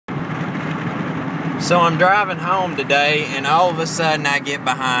So I'm driving home today, and all of a sudden I get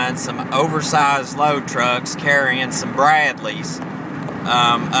behind some oversized load trucks carrying some Bradleys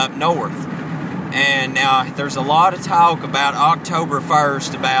up north. And now there's a lot of talk about October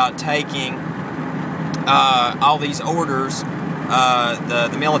 1st about taking all these orders.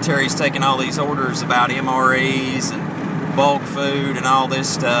 The military's taking all these orders about MREs and bulk food and all this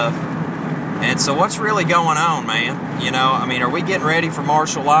stuff. And so what's really going on, man? You know, I mean, are we getting ready for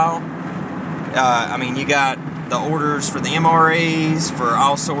martial law? I mean, you got the orders for the MREs, for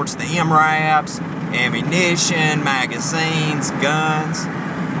all sorts of the MRAPs, ammunition, magazines, guns.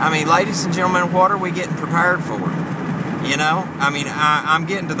 I mean, ladies and gentlemen, what are we getting prepared for? You know? I mean, I'm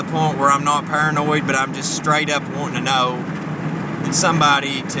getting to the point where I'm not paranoid, but I'm just straight up wanting to know that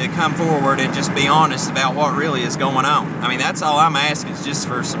somebody to come forward and just be honest about what really is going on. I mean, that's all I'm asking, is just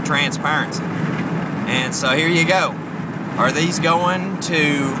for some transparency. And so here you go. Are these going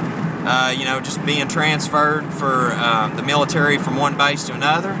to you know, just being transferred for the military from one base to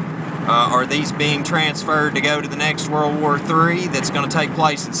another? Are these being transferred to go to the next World War III that's going to take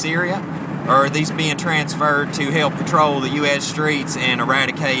place in Syria? Or are these being transferred to help patrol the U.S. streets and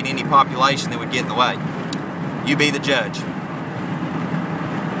eradicate any population that would get in the way? You be the judge.